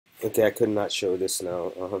Okay, I could not show this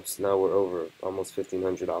now. So now we're over almost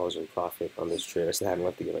 $1,500 in profit on this trade. I still haven't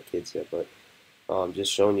left to get my kids yet, but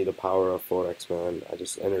just showing you the power of forex, man. I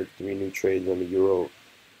just entered three new trades on the euro,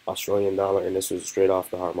 Australian dollar, and this was straight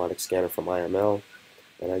off the harmonic scanner from IML.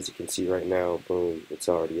 And as you can see right now, boom, I'm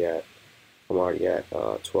already at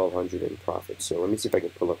 1,200 in profit. So let me see if I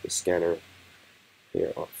can pull up the scanner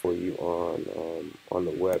here for you on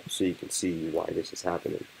the web so you can see why this is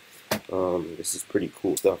happening. This is pretty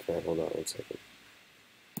cool stuff, man. Hold on one second.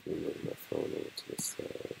 Let me move my phone over to the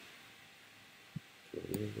side. Can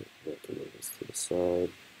move this to the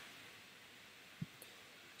side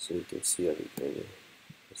so you can see everything.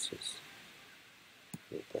 Let's just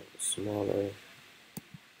make that smaller.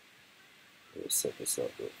 Let me set this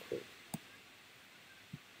up real quick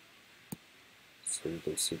so you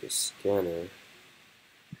can see the scanner.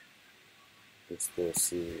 It's still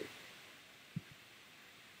see.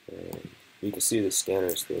 You can see the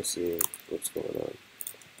scanner still see what's going on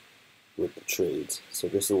with the trades. So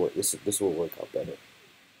this will work. This will work out better.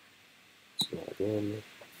 So again.